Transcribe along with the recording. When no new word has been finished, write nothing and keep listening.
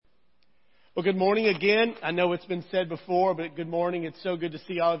Well, good morning again. I know it's been said before, but good morning. It's so good to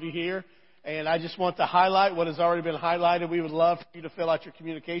see all of you here. And I just want to highlight what has already been highlighted. We would love for you to fill out your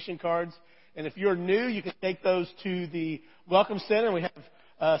communication cards. And if you're new, you can take those to the Welcome Center. We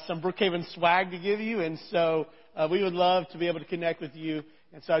have some Brookhaven swag to give you. And so we would love to be able to connect with you.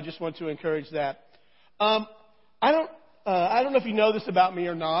 And so I just want to encourage that. I don't know if you know this about me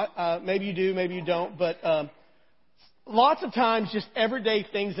or not. Maybe you do, maybe you don't. But lots of times, just everyday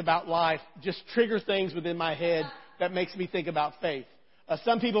things about life just trigger things within my head that makes me think about faith.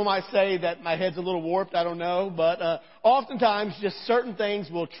 Some people might say that my head's a little warped. I don't know. But oftentimes, just certain things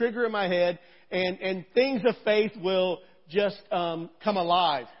will trigger in my head, and things of faith will just come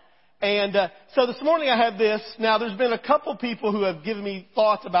alive. And so this morning I have this. Now, there's been a couple people who have given me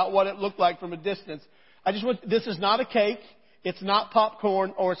thoughts about what it looked like from a distance. This is not a cake. It's not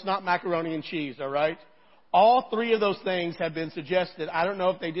popcorn, or it's not macaroni and cheese, all right? All three of those things have been suggested. I don't know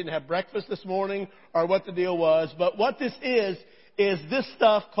if they didn't have breakfast this morning or what the deal was, but what this is this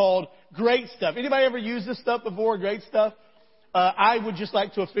stuff called Great Stuff. Anybody ever used this stuff before, Great Stuff? I would just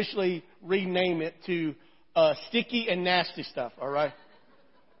like to officially rename it to Sticky and Nasty Stuff, all right?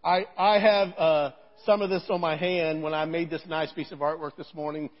 I have some of this on my hand when I made this nice piece of artwork this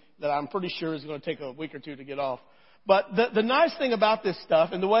morning that I'm pretty sure is going to take a week or two to get off. But the nice thing about this stuff,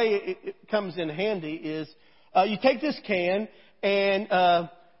 and the way it comes in handy, is you take this can and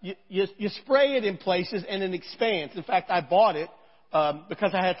you spray it in places and it expands. In fact, I bought it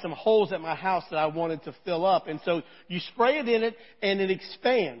because I had some holes at my house that I wanted to fill up. And so you spray it in it and it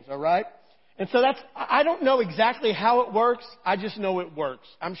expands, all right? And so I don't know exactly how it works. I just know it works.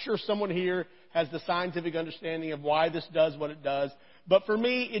 I'm sure someone here has the scientific understanding of why this does what it does. But for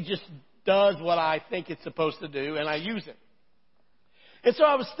me, it just does what I think it's supposed to do, and I use it. And so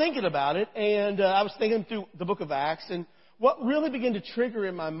I was thinking about it, and I was thinking through the book of Acts, and what really began to trigger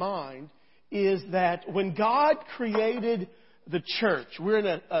in my mind is that when God created the church, we're in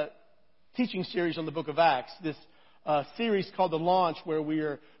a teaching series on the book of Acts, this series called The Launch, where we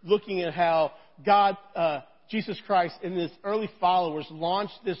are looking at how God, Jesus Christ, and his early followers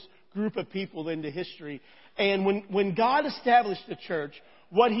launched this group of people into history. And when God established the church,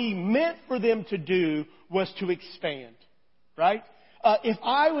 what he meant for them to do was to expand, right? If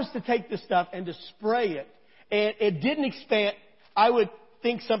I was to take this stuff and to spray it, and it didn't expand, I would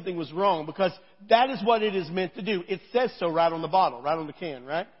think something was wrong, because that is what it is meant to do. It says so right on the bottle, right on the can,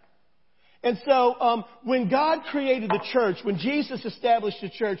 right? And so when God created the church, when Jesus established the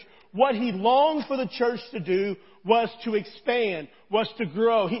church, what he longed for the church to do was to expand, was to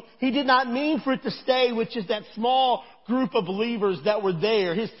grow. He did not mean for it to stay with just that small group of believers that were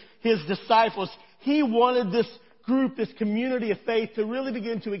there, his disciples. He wanted this group, this community of faith, to really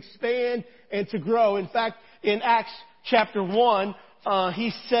begin to expand and to grow. In fact, in Acts chapter 1,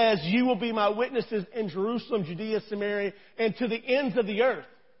 he says, "You will be my witnesses in Jerusalem, Judea, Samaria, and to the ends of the earth."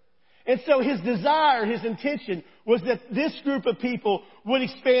 And so his desire, his intention, was that this group of people would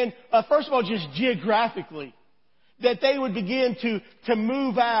expand, first of all, just geographically. That they would begin to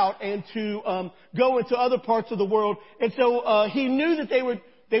move out and to go into other parts of the world. And so he knew that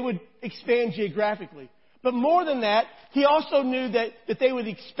they would expand geographically. But more than that, he also knew that they would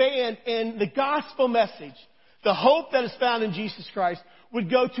expand, and the gospel message, the hope that is found in Jesus Christ,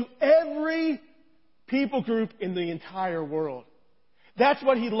 would go to every people group in the entire world. That's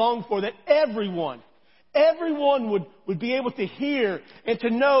what he longed for, that everyone would be able to hear and to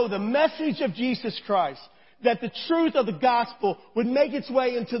know the message of Jesus Christ, that the truth of the gospel would make its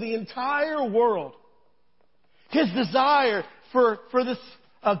way into the entire world. His desire for this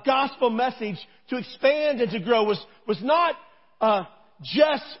gospel message to expand and to grow was not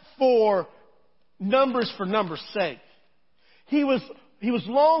just for numbers sake. He was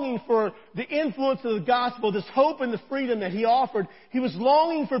longing for the influence of the gospel, this hope and the freedom that he offered. He was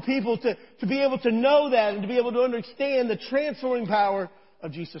longing for people to be able to know that and to be able to understand the transforming power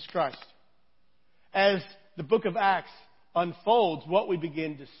of Jesus Christ. As the book of Acts unfolds, what we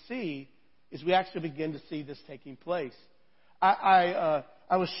begin to see is we actually begin to see this taking place. I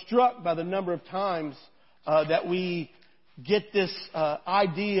was struck by the number of times that we get this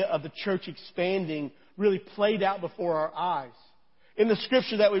idea of the church expanding really played out before our eyes. In the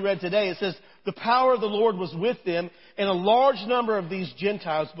scripture that we read today, it says, "The power of the Lord was with them, and a large number of these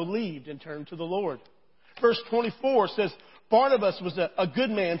Gentiles believed and turned to the Lord." Verse 24 says, "Barnabas was a good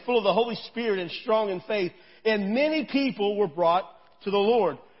man, full of the Holy Spirit and strong in faith, and many people were brought to the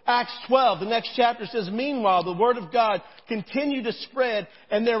Lord." Acts 12, the next chapter says, "Meanwhile, the word of God continued to spread,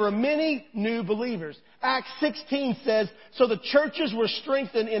 and there were many new believers." Acts 16 says, "So the churches were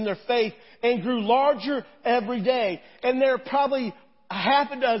strengthened in their faith and grew larger every day." And there are probably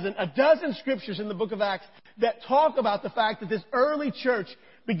a dozen scriptures in the book of Acts that talk about the fact that this early church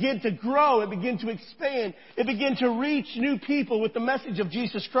began to grow, it began to expand, it began to reach new people with the message of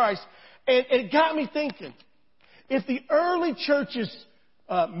Jesus Christ. And it got me thinking, if the early church's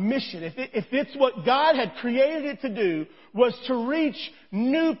mission, if it's what God had created it to do, was to reach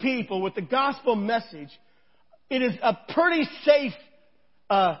new people with the gospel message, it is a pretty safe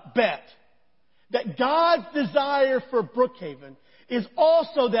bet that God's desire for Brookhaven is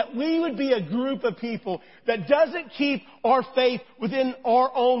also that we would be a group of people that doesn't keep our faith within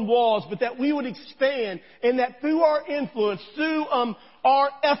our own walls, but that we would expand, and that through our influence, through our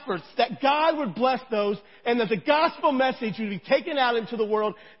efforts, that God would bless those, and that the gospel message would be taken out into the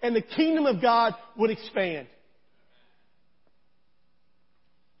world, and the kingdom of God would expand.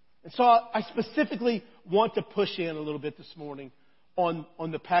 And so I specifically want to push in a little bit this morning on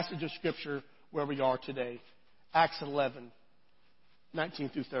the passage of Scripture where we are today, Acts 11. 19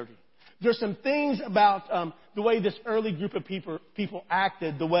 through 30. There's some things about the way this early group of people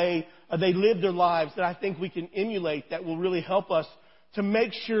acted, the way they lived their lives that I think we can emulate that will really help us to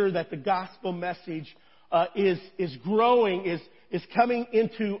make sure that the gospel message is growing, is coming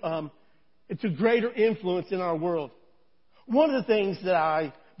into greater influence in our world. One of the things that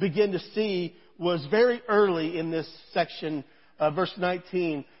I begin to see was very early in this section, verse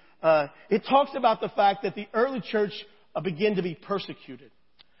 19. It talks about the fact that the early church begin to be persecuted.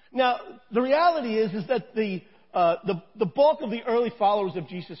 Now, the reality is that the bulk of the early followers of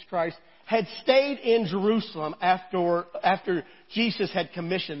Jesus Christ had stayed in Jerusalem after Jesus had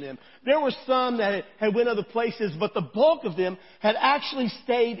commissioned them. There were some that had went other places, but the bulk of them had actually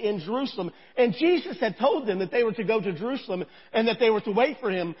stayed in Jerusalem. And Jesus had told them that they were to go to Jerusalem and that they were to wait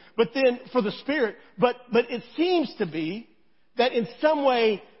for Him, but then for the Spirit. But it seems to be that in some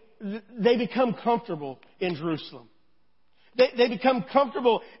way they become comfortable in Jerusalem. They become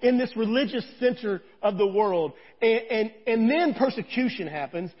comfortable in this religious center of the world. And then persecution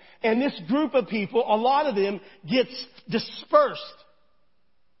happens. And this group of people, a lot of them, gets dispersed.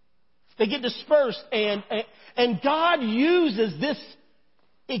 They get dispersed. And God uses this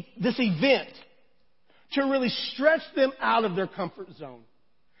event to really stretch them out of their comfort zone.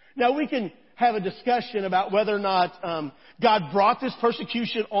 Now, we can have a discussion about whether or not God brought this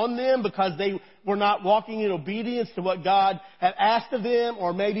persecution on them because they were not walking in obedience to what God had asked of them,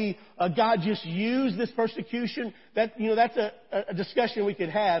 or maybe God just used this persecution. That's a discussion we could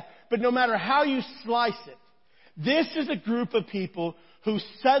have. But no matter how you slice it, this is a group of people who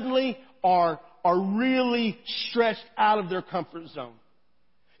suddenly are really stretched out of their comfort zone.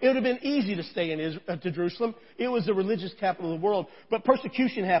 It would have been easy to stay to Jerusalem. It was the religious capital of the world. But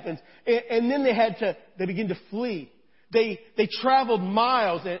persecution happens. And then they begin to flee. They traveled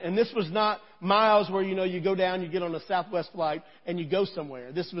miles. And this was not miles where, you go down, you get on a Southwest flight and you go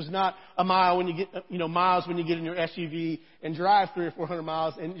somewhere. This was not a mile when you get, miles when you get in your SUV and drive 300 or 400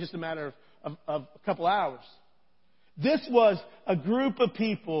 miles in just a matter of a couple hours. This was a group of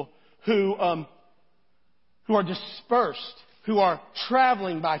people who are dispersed, who are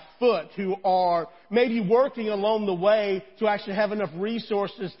traveling by foot, who are maybe working along the way to actually have enough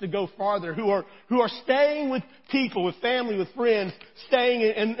resources to go farther, who are staying with people, with family, with friends, staying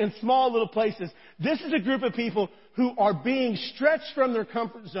in small little places. This is a group of people who are being stretched from their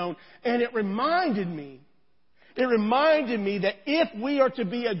comfort zone. And it reminded me that if we are to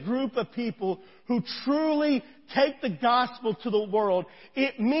be a group of people who truly take the gospel to the world,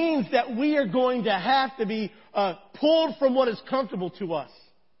 it means that we are going to have to be pulled from what is comfortable to us.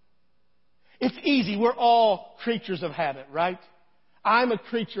 It's easy. We're all creatures of habit, right? I'm a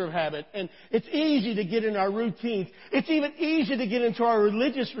creature of habit. And it's easy to get in our routines. It's even easy to get into our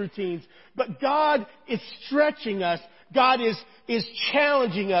religious routines. But God is stretching us. God is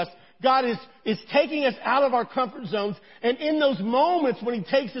challenging us. God is taking us out of our comfort zones. And in those moments when He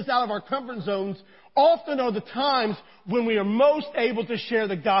takes us out of our comfort zones, often are the times when we are most able to share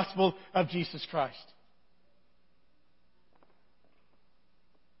the gospel of Jesus Christ.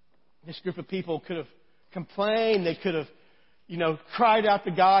 This group of people could have complained. They could have, cried out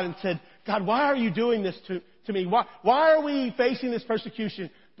to God and said, God, why are you doing this to me? Why are we facing this persecution?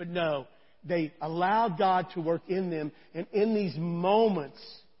 But no, they allowed God to work in them. And in these moments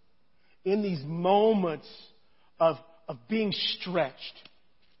of being stretched,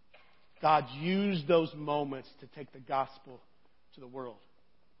 God used those moments to take the gospel to the world.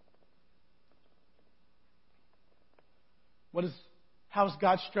 How is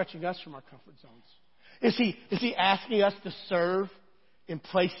God stretching us from our comfort zones? Is He asking us to serve in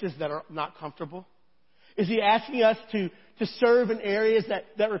places that are not comfortable? Is He asking us to serve in areas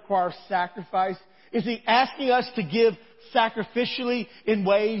that require sacrifice? Is He asking us to give sacrificially in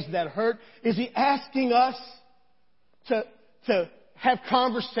ways that hurt? Is He asking us to have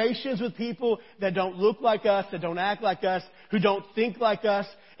conversations with people that don't look like us, that don't act like us, who don't think like us?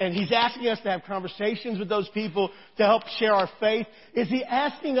 And He's asking us to have conversations with those people to help share our faith. Is He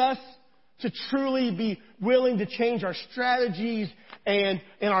asking us to truly be willing to change our strategies and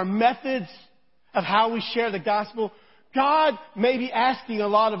our methods of how we share the gospel? God may be asking a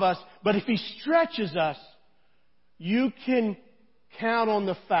lot of us, but if He stretches us, you can count on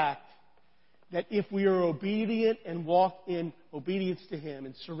the fact that if we are obedient and walk in obedience to Him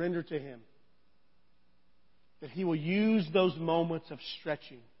and surrender to Him, that He will use those moments of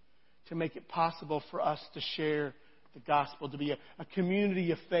stretching to make it possible for us to share the gospel, to be a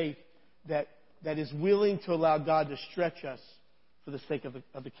community of faith that is willing to allow God to stretch us for the sake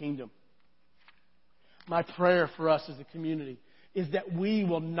of the kingdom. My prayer for us as a community is that we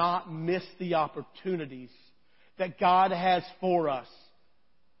will not miss the opportunities that God has for us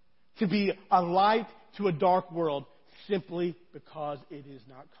to be a light to a dark world simply because it is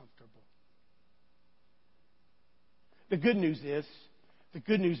not comfortable. The good news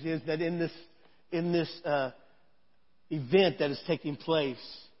is that in this event that is taking place,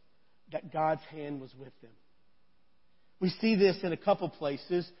 that God's hand was with them. We see this in a couple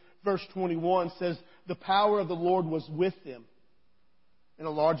places. Verse 21 says, the power of the Lord was with them. And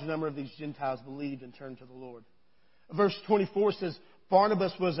a large number of these Gentiles believed and turned to the Lord. Verse 24 says,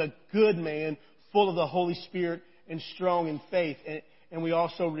 Barnabas was a good man, full of the Holy Spirit and strong in faith. And we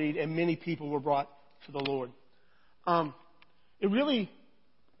also read, and many people were brought to the Lord.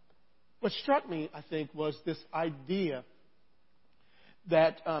 What struck me, I think, was this idea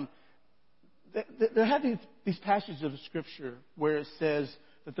that there have these passages of Scripture where it says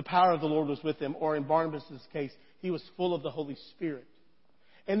that the power of the Lord was with him, or in Barnabas' case, he was full of the Holy Spirit.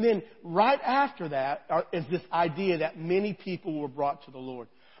 And then right after that is this idea that many people were brought to the Lord.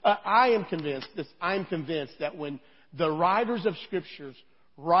 I am convinced that when the writers of Scriptures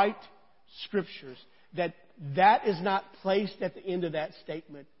write Scriptures, that is not placed at the end of that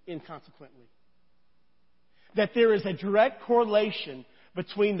statement inconsequently. That there is a direct correlation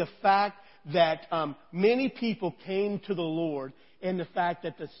between the fact that many people came to the Lord and the fact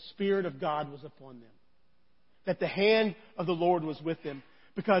that the Spirit of God was upon them. That the hand of the Lord was with them.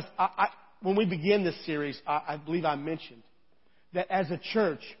 Because when we begin this series, I believe I mentioned that as a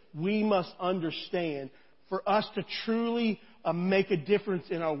church, we must understand, for us to truly make a difference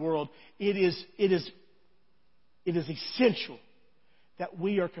in our world, it is essential that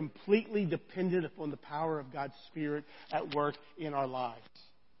we are completely dependent upon the power of God's Spirit at work in our lives.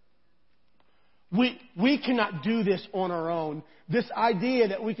 We cannot do this on our own. This idea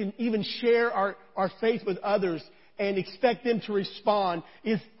that we can even share our faith with others and expect them to respond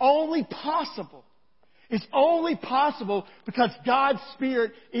is only possible. It's only possible because God's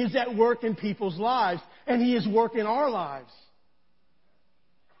Spirit is at work in people's lives, and He is working our lives.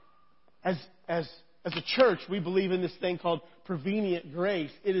 As a church, we believe in this thing called prevenient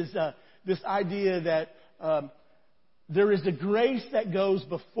grace. It is this idea that there is a grace that goes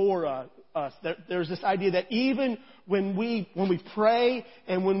before us. There's this idea that even when we pray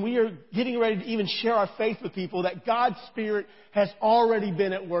and when we are getting ready to even share our faith with people, that God's Spirit has already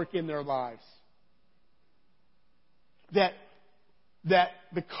been at work in their lives. That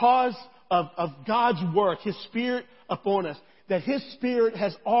because of God's work, His Spirit upon us, that His Spirit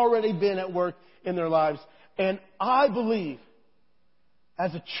has already been at work in their lives. And I believe,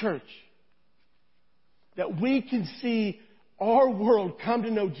 as a church, that we can see our world come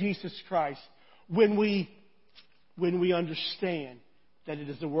to know Jesus Christ when we understand that it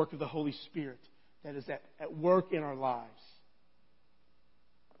is the work of the Holy Spirit that is at work in our lives.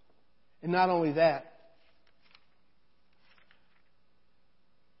 And not only that,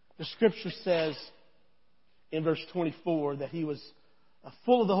 the Scripture says in verse 24 that he was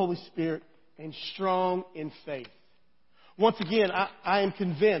full of the Holy Spirit and strong in faith. Once again, I am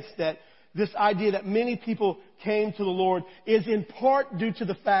convinced that this idea that many people came to the Lord is in part due to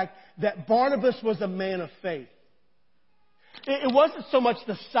the fact that Barnabas was a man of faith. It wasn't so much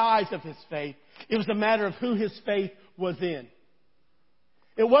the size of his faith, it was a matter of who his faith was in.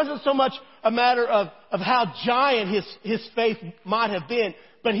 It wasn't so much a matter of how giant his faith might have been,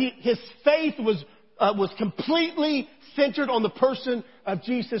 but his faith was completely centered on the person of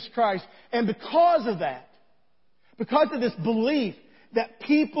Jesus Christ. And because of that, because of this belief that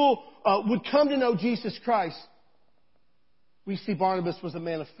people would come to know Jesus Christ, we see Barnabas was a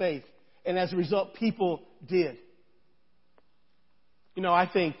man of faith. And as a result, people did. You know, I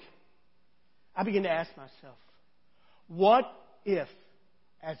begin to ask myself, what if,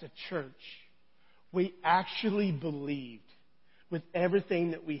 as a church, we actually believed with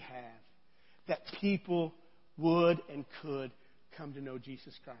everything that we have that people would and could come to know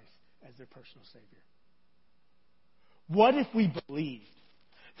Jesus Christ as their personal Savior? What if we believed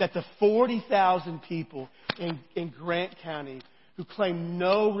that the 40,000 people in Grant County who claim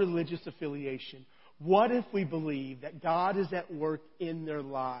no religious affiliation, what if we believed that God is at work in their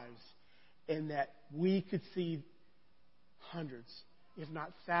lives and that we could see hundreds, if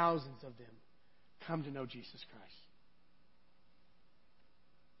not thousands of them come to know Jesus Christ?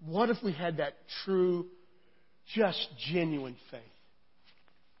 What if we had that true, just genuine faith?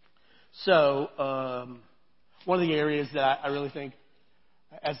 So, one of the areas that I really think,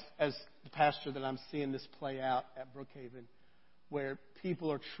 as the pastor, that I'm seeing this play out at Brookhaven, where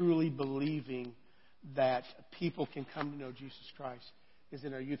people are truly believing that people can come to know Jesus Christ, is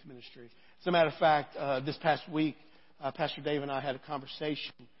in our youth ministry. As a matter of fact, this past week, Pastor Dave and I had a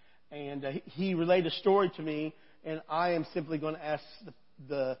conversation, and he relayed a story to me, and I am simply going to ask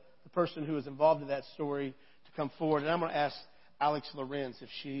the person who is involved in that story to come forward. And I'm going to ask Alex Lorenz if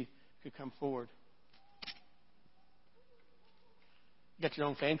she could come forward. You got your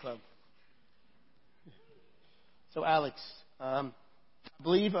own fan club. So, Alex, I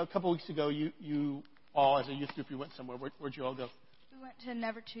believe a couple weeks ago, you all, as a youth group, you went somewhere. Where'd you all go? We went to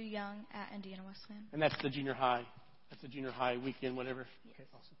Never Too Young at Indiana Wesleyan. And that's the junior high. That's the junior high weekend, whatever. Yes. Okay,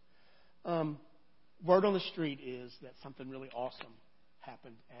 awesome. Word on the street is that something really awesome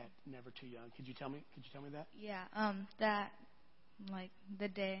happened at Never Too Young. Could you tell me that? Yeah, that, like, the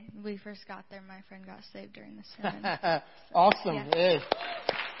day we first got there, my friend got saved during the sermon. Awesome. Yeah. Hey.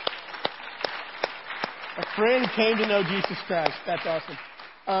 A friend came to know Jesus Christ. That's awesome.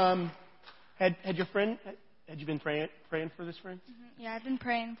 Had you been praying for this friend? Mm-hmm. Yeah, I've been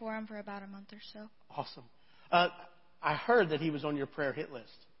praying for him for about a month or so. Awesome. I heard that he was on your prayer hit list.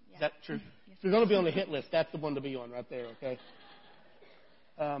 Yeah. Is that true? Yes. If you're going to be on the hit list, that's the one to be on right there, okay?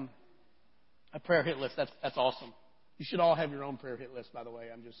 A prayer hit list, that's awesome. You should all have your own prayer hit list, by the way.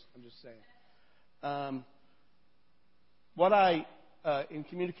 I'm just saying. What I, in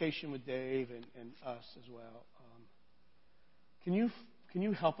communication with Dave and us as well, can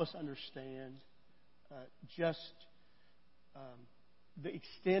you help us understand just the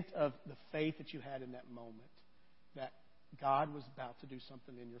extent of the faith that you had in that moment, that God was about to do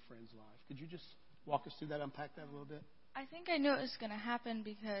something in your friend's life? Could you just walk us through that, unpack that a little bit? I think I knew it was going to happen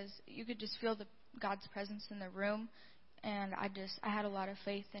because you could just feel God's presence in the room, and I had a lot of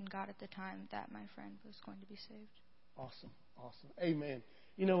faith in God at the time that my friend was going to be saved. Awesome. Amen.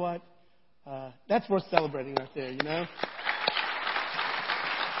 You know what? That's worth celebrating right there, you know?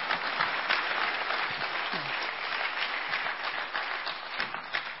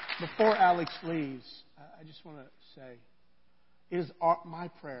 Before Alex leaves, I just want to say, it is my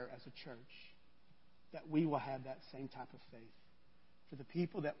prayer as a church that we will have that same type of faith for the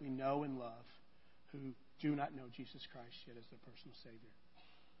people that we know and love who do not know Jesus Christ yet as their personal Savior.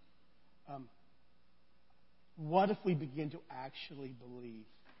 What if we begin to actually believe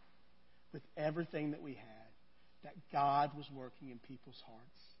with everything that we had that God was working in people's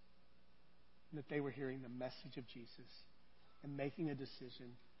hearts and that they were hearing the message of Jesus and making a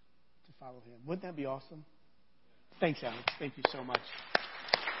decision to follow Him? Wouldn't that be awesome? Thanks, Alex. Thank you so much.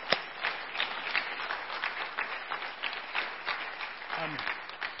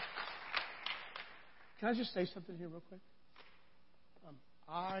 Can I just say something here real quick?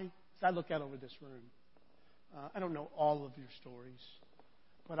 As I look out over this room, I don't know all of your stories,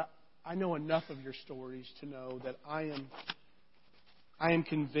 but I know enough of your stories to know that I am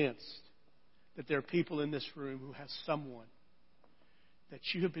convinced that there are people in this room who have someone that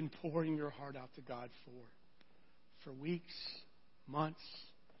you have been pouring your heart out to God for weeks, months,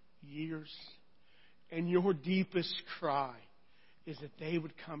 years, and your deepest cry is that they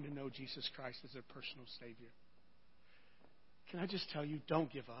would come to know Jesus Christ as their personal Savior. Can I just tell you,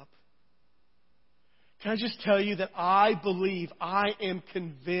 don't give up. Can I just tell you that I believe, I am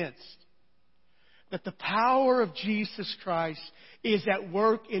convinced that the power of Jesus Christ is at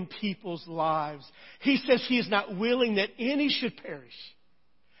work in people's lives. He says He is not willing that any should perish.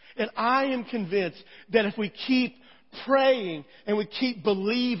 And I am convinced that if we keep praying and we keep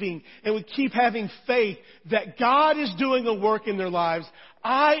believing and we keep having faith that God is doing a work in their lives,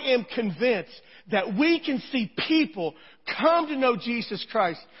 I am convinced that we can see people come to know Jesus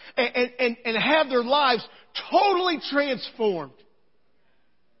Christ and have their lives totally transformed.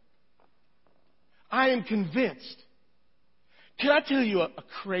 I am convinced. Can I tell you a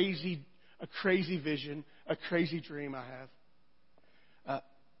crazy vision, a crazy dream I have?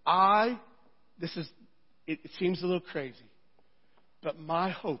 It seems a little crazy, but my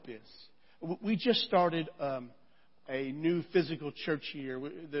hope is We just started a new physical church year.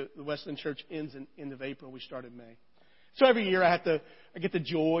 The Westland Church ends in end of April. We started May. So every year I get the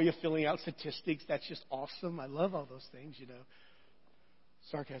joy of filling out statistics. That's just awesome. I love all those things, you know.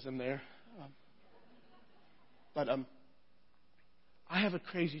 Sarcasm there. But I have a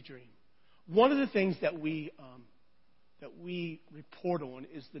crazy dream. One of the things that we report on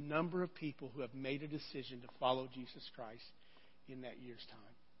is the number of people who have made a decision to follow Jesus Christ in that year's time.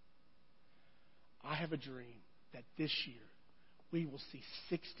 I have a dream that this year we will see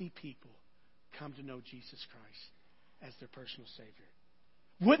 60 people come to know Jesus Christ as their personal Savior.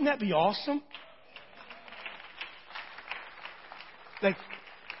 Wouldn't that be awesome? Like,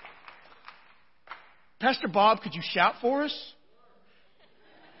 Pastor Bob, could you shout for us?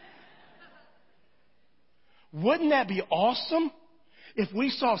 Wouldn't that be awesome if we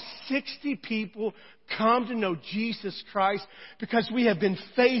saw 60 people come to know Jesus Christ because we have been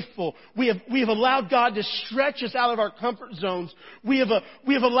faithful? We have allowed God to stretch us out of our comfort zones. We have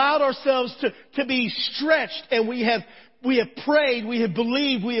allowed ourselves to be stretched, and we have prayed, we have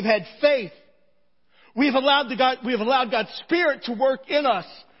believed, we have had faith. We have allowed God's Spirit to work in us,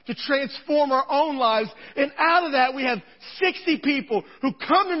 to transform our own lives. And out of that, we have 60 people who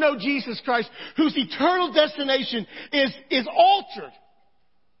come to know Jesus Christ, whose eternal destination is altered.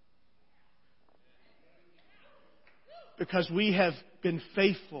 Because we have been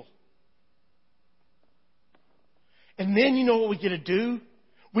faithful. And then you know what we get to do?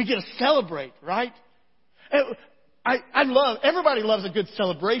 We get to celebrate, right? Everybody loves a good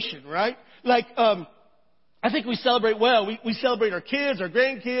celebration, right? Like, I think we celebrate well. We celebrate our kids, our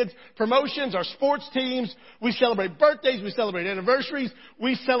grandkids, promotions, our sports teams. We celebrate birthdays. We celebrate anniversaries.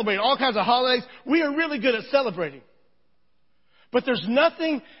 We celebrate all kinds of holidays. We are really good at celebrating. But there's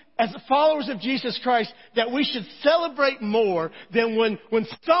nothing as followers of Jesus Christ that we should celebrate more than when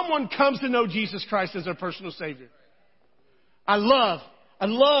someone comes to know Jesus Christ as their personal Savior. I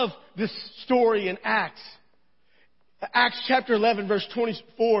love this story in Acts. Acts chapter 11, verse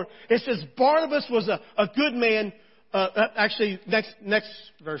 24, it says, Barnabas was a good man. Actually, next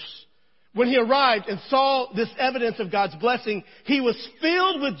verse. When he arrived and saw this evidence of God's blessing, he was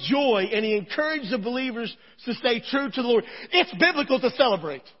filled with joy, and he encouraged the believers to stay true to the Lord. It's biblical to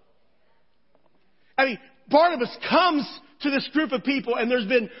celebrate. I mean, Barnabas comes to this group of people, and there's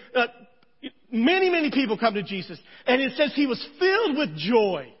been many people come to Jesus. And it says he was filled with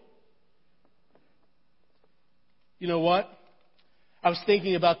joy. You know what? I was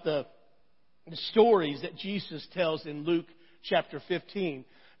thinking about the stories that Jesus tells in Luke chapter 15.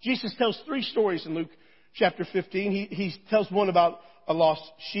 Jesus tells 3 stories in Luke chapter 15. He tells one about a lost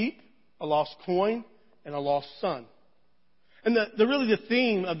sheep, a lost coin, and a lost son. And the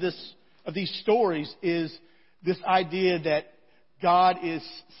theme of these stories is this idea that God is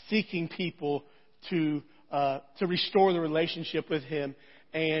seeking people to restore the relationship with Him,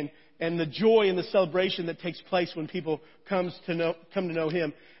 and the joy and the celebration that takes place when people come to know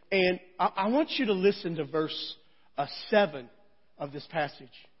Him. And I want you to listen to verse 7 of this passage.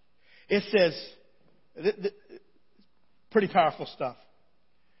 It says, pretty powerful stuff.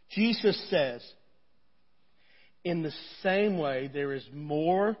 Jesus says, in the same way, there is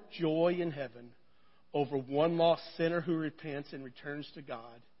more joy in heaven over one lost sinner who repents and returns to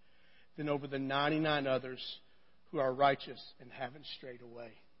God than over the 99 others who are righteous and haven't strayed away.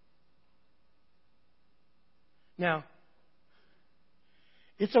 Now,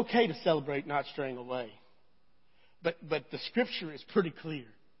 it's okay to celebrate not straying away. But the Scripture is pretty clear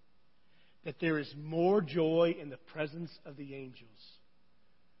that there is more joy in the presence of the angels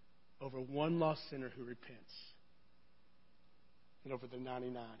over one lost sinner who repents than over the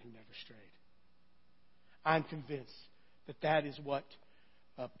 99 who never strayed. I'm convinced that is what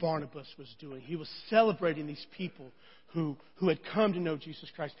Barnabas was doing. He was celebrating these people who had come to know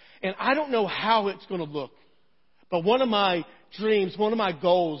Jesus Christ. And I don't know how it's going to look. But one of my dreams, one of my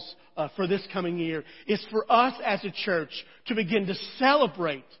goals for this coming year is for us as a church to begin to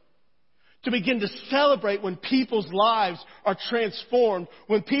celebrate. To begin to celebrate when people's lives are transformed,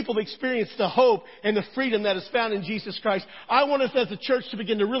 when people experience the hope and the freedom that is found in Jesus Christ. I want us as a church to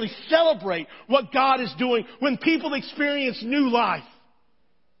begin to really celebrate what God is doing when people experience new life.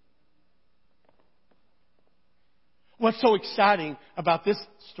 What's so exciting about this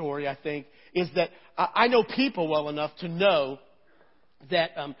story, I think, is that I know people well enough to know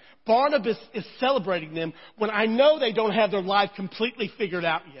that Barnabas is celebrating them when I know they don't have their life completely figured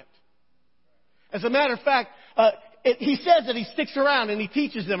out yet. As a matter of fact, he says that he sticks around and he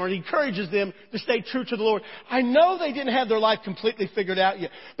teaches them or he encourages them to stay true to the Lord. I know they didn't have their life completely figured out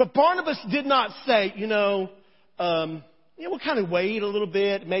yet. But Barnabas did not say, we'll kind of wait a little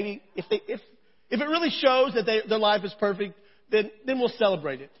bit. Maybe if it really shows that their life is perfect, then we'll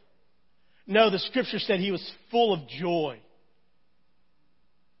celebrate it. No, the scripture said he was full of joy.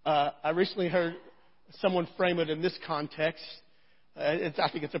 I recently heard someone frame it in this context. I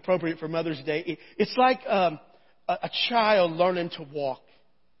think it's appropriate for Mother's Day. It's like a child learning to walk.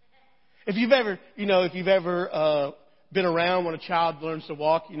 If you've ever been around when a child learns to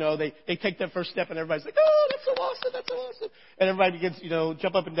walk, they take that first step and everybody's like, oh, that's so awesome, that's so awesome. And everybody begins,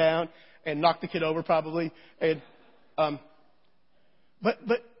 jump up and down and knock the kid over probably. And, but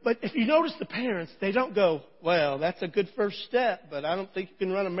if you notice the parents, they don't go, well, that's a good first step, but I don't think you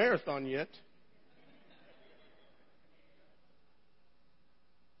can run a marathon yet.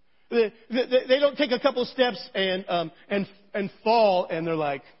 They don't take a couple of steps and fall, and they're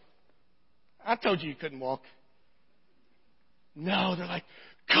like, I told you couldn't walk. No, they're like,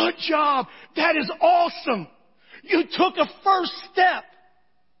 good job. That is awesome. You took a first step.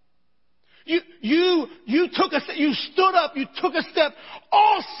 You took a step. You stood up. You took a step.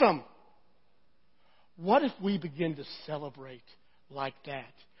 Awesome. What if we begin to celebrate like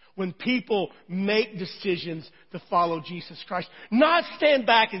that? When people make decisions to follow Jesus Christ, not stand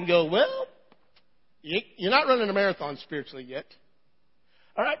back and go, well, you're not running a marathon spiritually yet.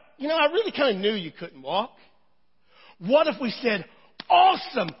 All right, I really kind of knew you couldn't walk. What if we said,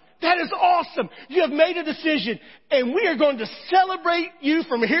 awesome, that is awesome. You have made a decision, and we are going to celebrate you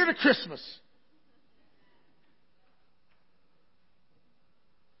from here to Christmas.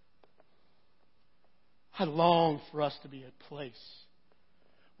 I long for us to be a place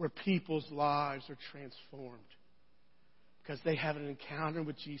where people's lives are transformed because they have an encounter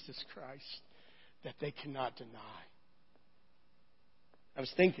with Jesus Christ that they cannot deny. I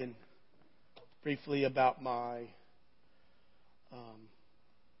was thinking briefly about my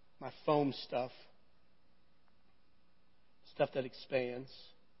foam stuff that expands.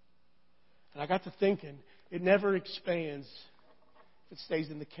 And I got to thinking, it never expands if it stays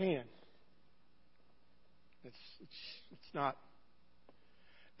in the can. It's not.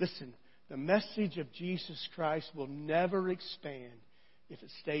 Listen, the message of Jesus Christ will never expand if it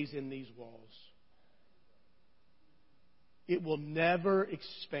stays in these walls. It will never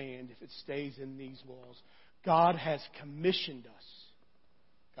expand if it stays in these walls. God has commissioned us.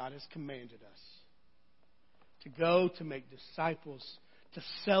 God has commanded us to go to make disciples, to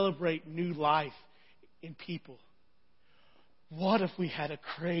celebrate new life in people. What if we had a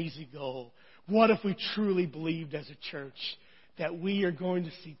crazy goal? What if we truly believed as a church that we are going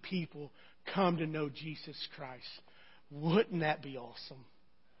to see people come to know Jesus Christ? Wouldn't that be awesome?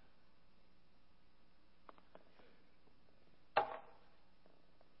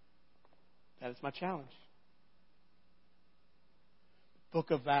 That is my challenge. The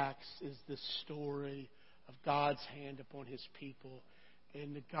book of Acts is the story of God's hand upon His people,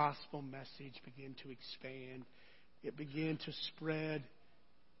 and the gospel message began to expand. It began to spread.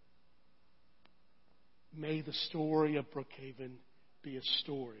 May the story of Brookhaven be a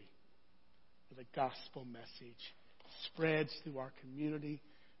story where the gospel message spreads through our community,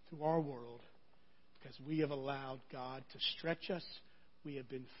 through our world, because we have allowed God to stretch us. We have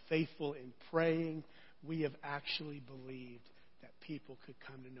been faithful in praying. We have actually believed that people could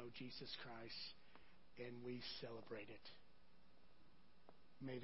come to know Jesus Christ, and we celebrate it.